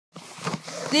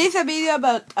This is a video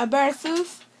about a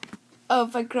versus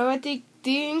of acrobatic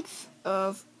things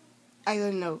of I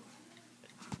don't know.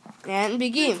 And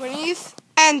begin. One is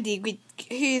Andy with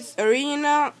his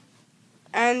original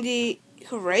Andy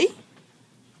Hooray.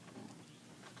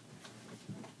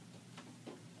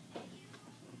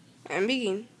 And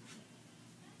begin.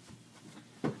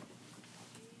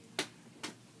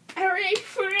 Hooray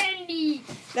for Andy!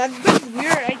 That was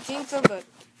weird, I think so, but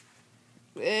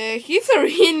he's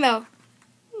original.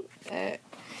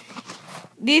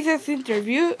 This is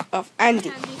interview of Andy.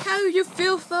 Andy, how do you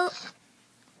feel so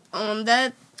on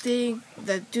that thing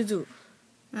that you do?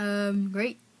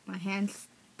 Great. My hands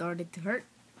started to hurt.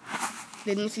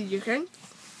 Let me see your hands.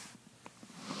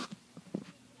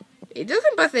 It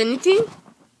doesn't pass anything.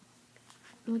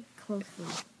 Look closely.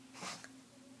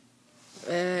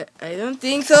 I don't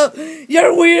think so.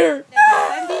 You're weird.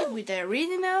 Andy with the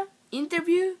original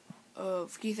interview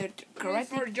of his correct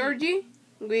for Georgie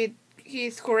with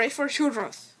his correct for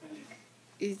churros.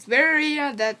 It's very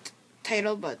that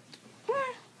title, but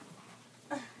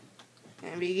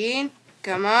and begin.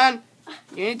 Come on,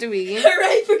 you need to begin.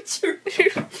 Hooray for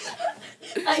churros!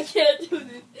 I can't do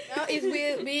this. Now it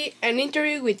will be an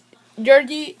interview with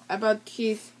Georgie about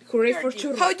his correct for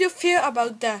churros. How do you feel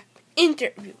about the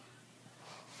interview?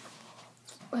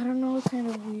 I don't know, it's kind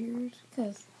of weird,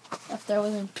 because after I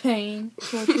was in pain,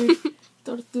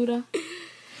 tortura.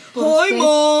 Hi,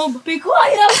 Mom! Be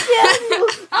quiet, I'll kill you!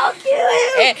 I'll kill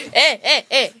you!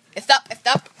 Hey!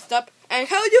 Stop! And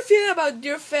how do you feel about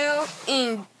your fail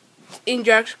in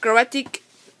your acrobatic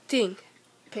thing?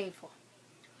 Painful.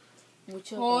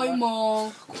 Hi,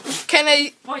 Mom. Can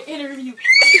I... My interview.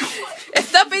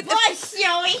 Stop it! My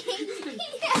showing!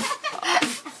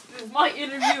 This is my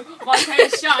interview. My time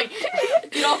to shine.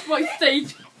 Get off my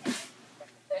stage.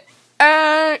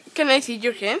 Can I see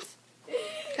your hands?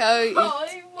 How it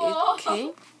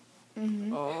came?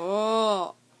 Mm-hmm.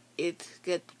 Oh, it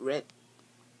get red.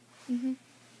 Mm-hmm.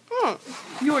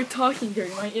 Hmm. You were talking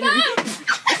during my interview.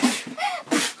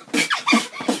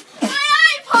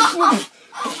 My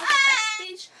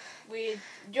stage with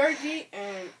Georgie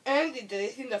and Andy that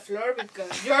is in the floor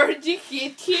because Georgie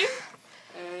hit him.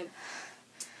 And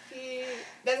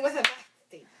that was a bad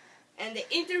thing. And the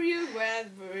interview was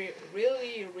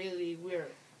really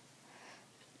weird.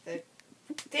 So,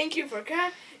 thank you for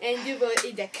coming, and you go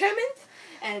in the comments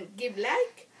and give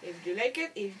like if you like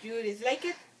it. If you dislike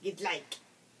it, give like.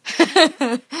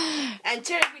 And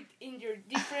share it in your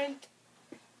different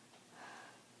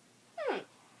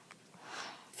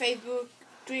Facebook,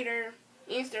 Twitter,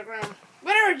 Instagram,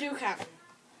 whatever you have.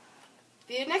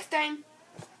 See you next time.